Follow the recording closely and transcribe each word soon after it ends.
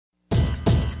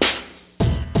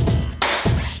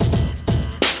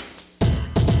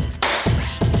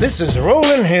This is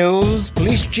Rolling Hills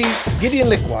Police Chief Gideon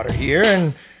Lickwater here,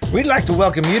 and we'd like to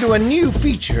welcome you to a new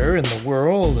feature in the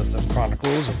world of the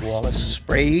Chronicles of Wallace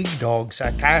Sprague, dog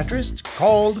psychiatrist,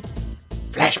 called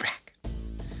Flashback.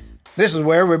 This is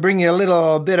where we bring you a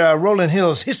little bit of Rolling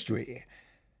Hills history.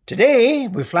 Today,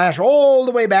 we flash all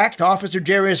the way back to Officer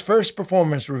Jerry's first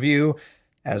performance review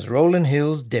as Rolling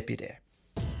Hills deputy.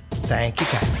 Thank you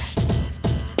kindly.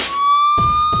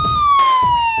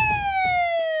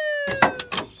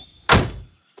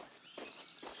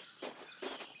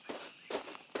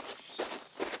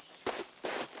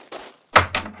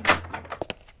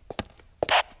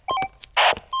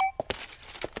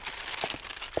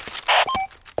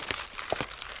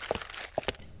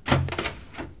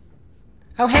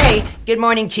 Oh, hey. Good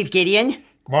morning, Chief Gideon. Good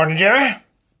morning, Jerry.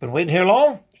 Been waiting here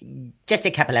long? Just a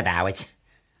couple of hours.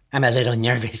 I'm a little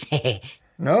nervous.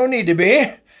 No need to be.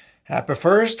 Happy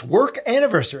first work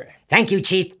anniversary. Thank you,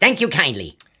 Chief. Thank you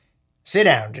kindly. Sit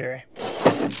down, Jerry.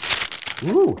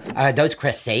 Ooh, are those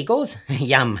cressagles?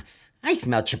 Yum. I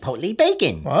smell chipotle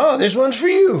bacon. Oh, this one's for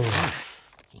you.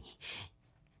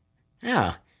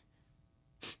 Oh.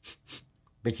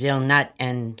 Brazil nut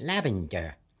and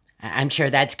lavender. I'm sure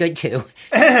that's good, too.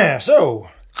 So,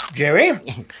 Jerry,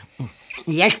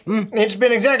 Yes? it's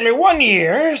been exactly 1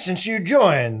 year since you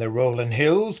joined the Rolling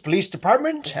Hills Police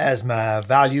Department as my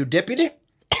valued deputy.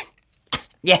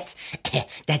 Yes,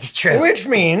 that's true. Which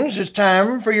means it's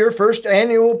time for your first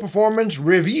annual performance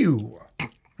review.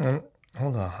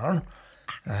 Hold on.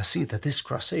 I see that this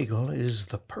crosseagle is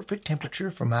the perfect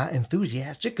temperature for my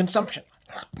enthusiastic consumption.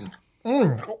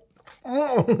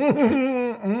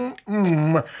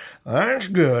 That's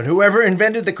good. Whoever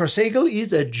invented the crosseagle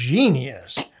is a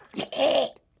genius.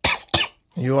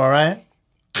 You all right?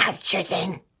 Sure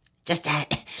thing. Just a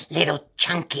little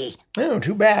chunky. Oh,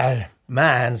 too bad.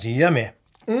 Mine's yummy.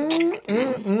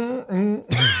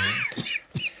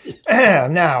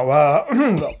 Now,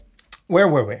 where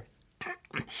were we?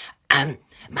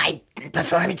 My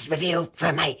performance review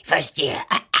for my first year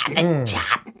on the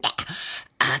job.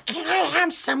 Can I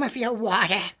have some of your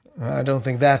water? I don't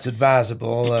think that's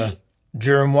advisable,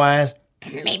 germ-wise.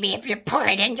 Maybe if you pour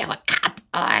it into a cup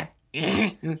or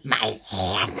my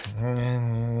hands.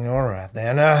 All right,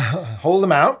 then. Hold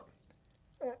them out.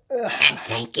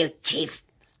 Thank you, Chief.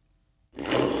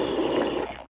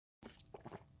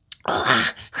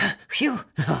 Phew.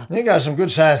 You got some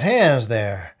good-sized hands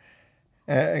there.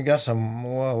 Got some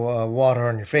water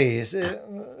on your face.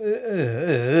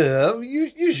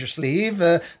 Use your sleeve.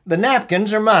 The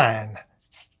napkins are mine.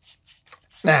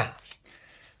 Now,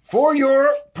 for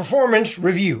your performance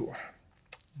review,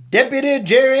 Deputy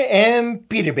Jerry M.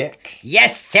 Peterbeck.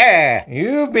 Yes, sir.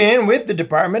 You've been with the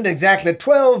department exactly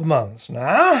 12 months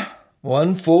now.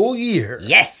 1 full year.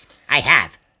 Yes, I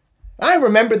have. I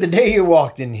remember the day you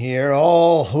walked in here,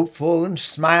 all hopeful and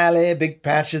smiley, big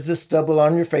patches of stubble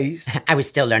on your face. I was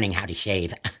still learning how to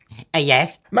shave.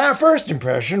 Yes? My first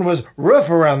impression was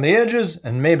rough around the edges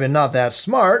and maybe not that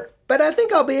smart, but I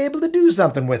think I'll be able to do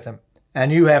something with them.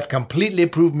 And you have completely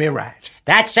proved me right.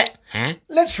 That's it. Huh?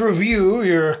 Let's review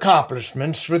your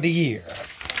accomplishments for the year.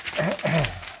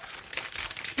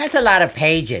 That's a lot of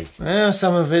pages. Well,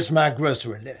 some of it's my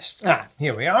grocery list.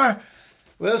 Here we are.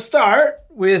 We'll start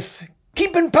with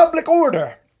keeping public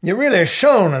order. You really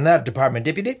shone in that department,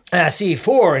 Deputy. I see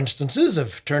 4 instances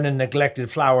of turning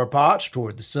neglected flower pots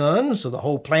toward the sun so the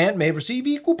whole plant may receive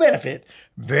equal benefit.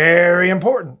 Very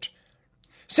important.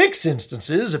 6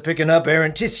 instances of picking up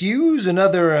errant tissues and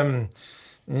other,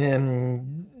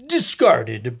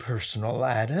 discarded personal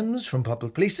items from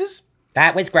public places.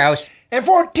 That was gross. And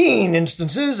 14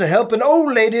 instances of helping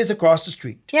old ladies across the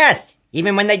street. Yes,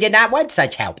 even when they did not want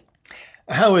such help.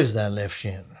 How is that left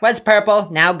shin? Was purple,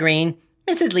 now green.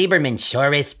 Mrs. Lieberman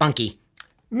sure is spunky.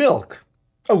 Milk.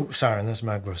 Oh, sorry, that's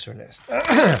my grocery list.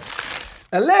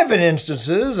 11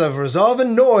 instances of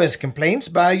resolving noise complaints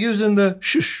by using the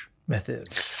shush method.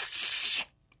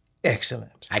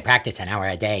 Excellent. I practice an hour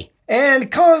a day.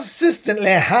 And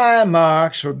consistently high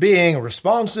marks for being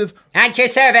responsive. At your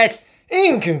service.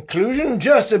 In conclusion,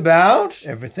 just about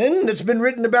everything that's been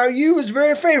written about you is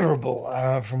very favorable,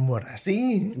 from what I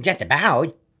see. Just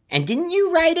about? And didn't you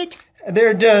write it?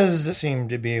 There does seem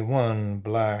to be 1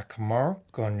 black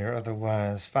mark on your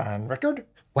otherwise fine record.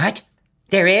 What?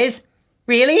 There is?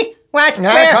 Really? What?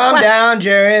 Now, calm down,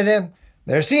 Jerry.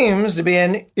 There seems to be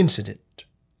an incident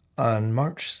on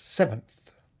March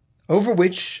 7th, over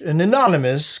which an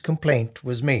anonymous complaint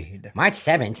was made. March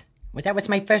 7th? Well, that was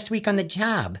my first week on the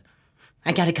job.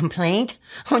 I got a complaint?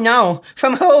 Oh, no.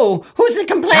 From who? Who's the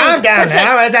complaint? Calm down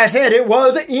now. As I said, it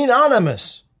was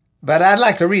anonymous. But I'd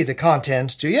like to read the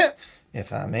contents to you.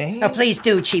 if I may. Oh, please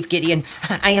do, Chief Gideon.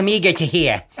 I am eager to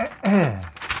hear.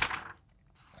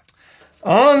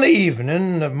 On the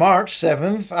evening of March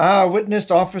 7th, I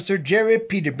witnessed Officer Jerry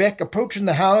Peterbeck approaching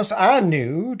the house I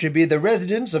knew to be the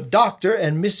residence of Dr.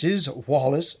 and Mrs.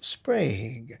 Wallace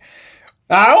Sprague.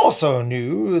 I also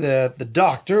knew that the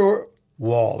Dr.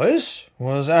 Wallace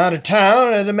was out of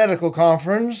town at a medical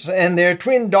conference and their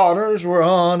twin daughters were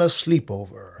on a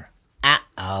sleepover.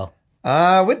 Uh-oh.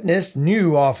 I witnessed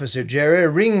new Officer Jerry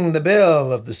ring the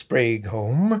bell of the Sprague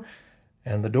home,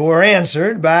 and the door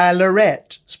answered by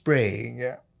Lorette Sprague.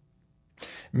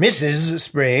 Mrs.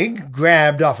 Sprague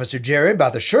grabbed Officer Jerry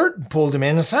by the shirt and pulled him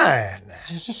inside.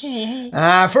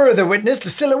 I further witnessed the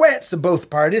silhouettes of both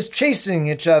parties chasing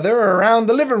each other around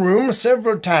the living room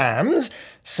several times,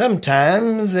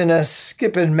 sometimes in a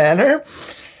skipping manner,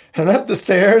 and up the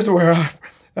stairs where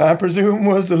I presume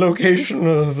was the location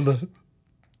of the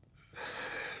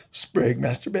Sprague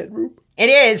master bedroom. It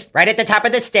is, right at the top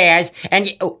of the stairs, and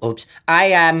is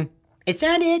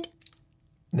that it?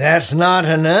 That's not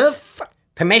enough.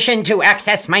 Permission to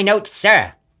access my notes,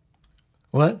 sir.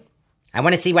 What? I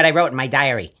want to see what I wrote in my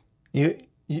diary. You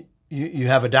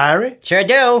have a diary? Sure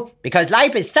do, because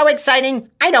life is so exciting,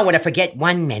 I don't want to forget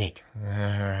 1 minute.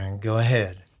 Go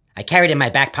ahead. I carry it in my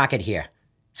back pocket here.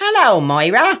 Hello,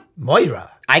 Moira.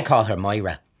 Moira? I call her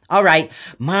Moira. All right,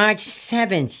 March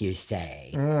 7th, you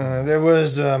say? There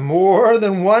was more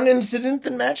than one incident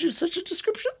that matches such a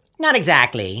description? Not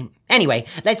exactly. Anyway,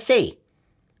 let's see.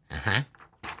 Uh-huh.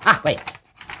 Ah, wait.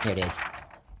 Here it is.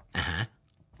 Uh-huh.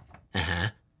 Uh-huh.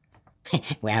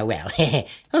 Well.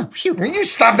 Oh, phew. You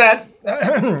stop that!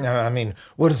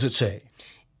 What does it say?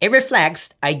 It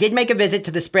reflects I did make a visit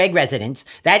to the Sprague residence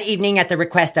that evening at the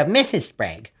request of Mrs.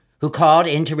 Sprague, who called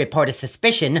in to report a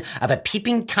suspicion of a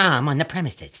peeping Tom on the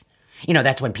premises. You know,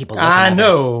 that's when people... I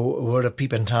know what a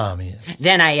peeping Tom is.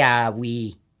 Then I'll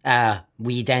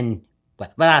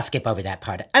skip over that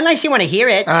part. Unless you want to hear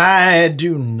it. I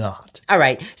do not. All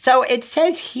right, so it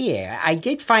says here, I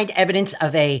did find evidence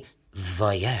of a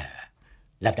voyeur.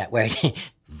 Love that word.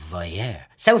 Voyeur.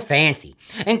 So fancy.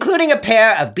 Including a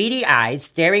pair of beady eyes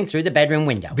staring through the bedroom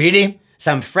window. Beady?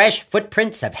 Some fresh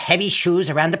footprints of heavy shoes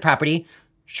around the property.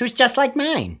 Shoes just like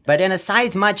mine, but in a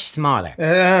size much smaller.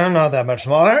 Not that much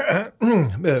smaller.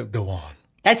 Go on.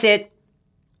 That's it.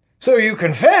 So you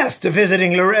confessed to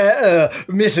visiting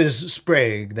Mrs.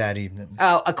 Sprague that evening?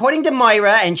 Oh, according to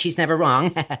Moira, and she's never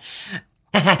wrong.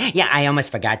 Yeah, I almost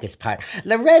forgot this part.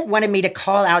 Lorette wanted me to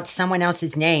call out someone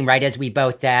else's name right as we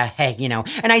both, and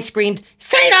I screamed,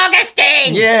 St.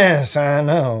 Augustine! Yes, I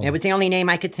know. It was the only name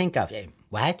I could think of.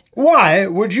 What? Why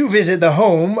would you visit the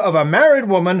home of a married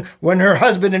woman when her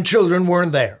husband and children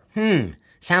weren't there?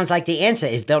 Sounds like the answer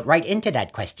is built right into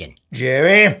that question.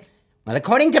 Jerry? Well,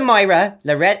 according to Moira,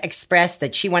 Lorette expressed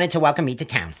that she wanted to welcome me to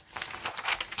town.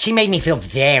 She made me feel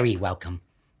very welcome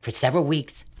for several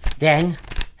weeks. Then,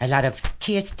 a lot of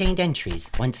tear-stained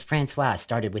entries once Francois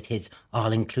started with his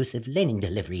all-inclusive linen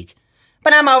deliveries.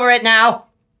 But I'm over it now.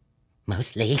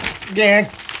 Mostly. Yeah,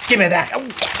 give me that.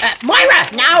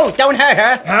 Moira! No, don't hurt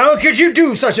her. How could you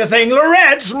do such a thing?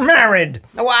 Lorette's married.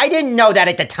 Well, I didn't know that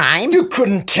at the time. You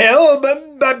couldn't tell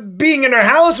by being in her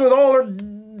house with all her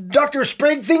Dr.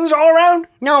 Sprague things all around?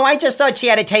 No, I just thought she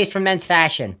had a taste for men's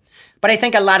fashion. But I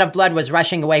think a lot of blood was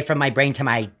rushing away from my brain to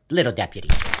my little deputy.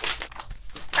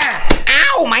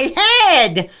 Ow, my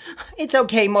head! It's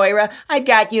okay, Moira. I've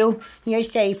got you. You're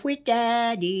safe with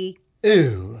Daddy.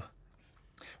 Ooh.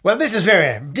 Well, this is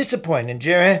very disappointing,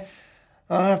 Jerry.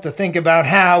 I'll have to think about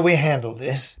how we handle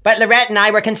this. But Lorette and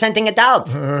I were consenting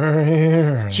adults.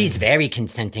 She's very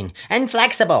consenting and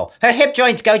flexible. Her hip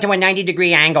joints go to a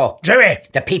 90-degree angle. Jerry!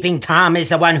 The peeping Tom is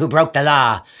the one who broke the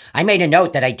law. I made a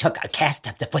note that I took a cast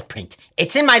of the footprint.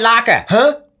 It's in my locker.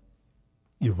 Huh?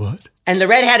 You what? And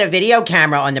Lorette had a video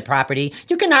camera on the property.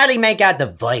 You can hardly make out the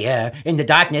voyeur in the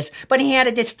darkness, but he had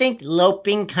a distinct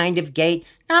loping kind of gait.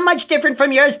 Not much different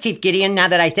from yours, Chief Gideon, now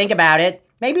that I think about it.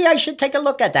 Maybe I should take a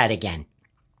look at that again.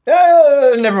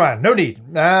 Never mind. No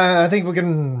need. I think we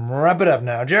can wrap it up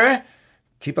now, Jerry.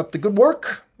 Keep up the good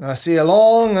work. I see a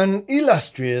long and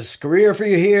illustrious career for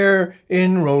you here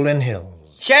in Rolling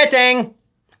Hills. Sure thing.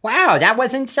 Wow, that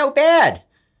wasn't so bad.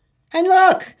 And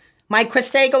look, my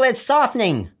quadricycle is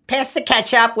softening. Pass the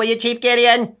ketchup, will you, Chief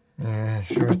Gideon?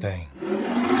 Sure thing.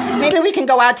 Maybe we can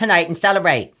go out tonight and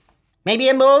celebrate. Maybe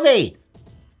a movie.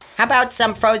 How about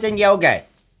some frozen yogurt?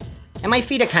 And my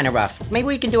feet are kind of rough. Maybe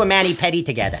we can do a mani-pedi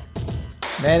together.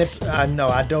 No,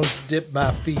 I don't dip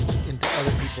my feet into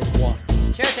other people's water.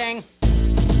 Sure thing.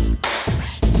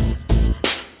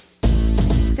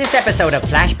 This episode of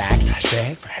Flashback.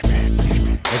 Flashback.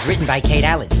 was written by Kate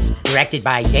Allen, directed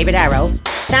by David Arrow,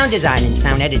 sound design and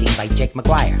sound editing by Jake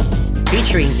McGuire,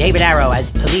 featuring David Arrow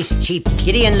as Police Chief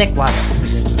Gideon Lickwater.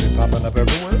 Seems to be popping up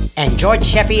everywhere. And George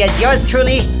Sheffy as yours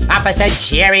truly, Officer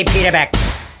Jerry Peterbeck.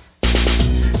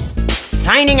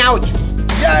 Signing out.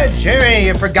 Yeah, Jerry,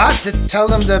 you forgot to tell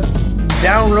them to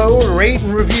download, rate,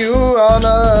 and review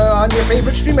on your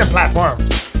favorite streaming platforms,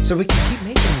 so we can keep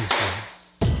making these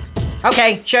for you.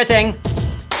 Okay, sure thing.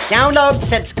 Download,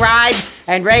 subscribe,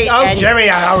 and rate. Oh, Jerry,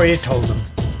 I already told them.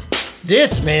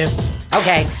 Dismissed.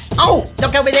 Okay. Oh,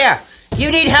 look over there. You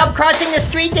need help crossing the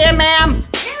street there, ma'am?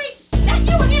 Jerry, that's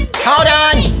you again. Hold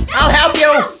on. I'll help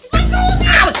you. Let go of me.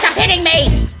 Ow, stop hitting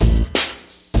me.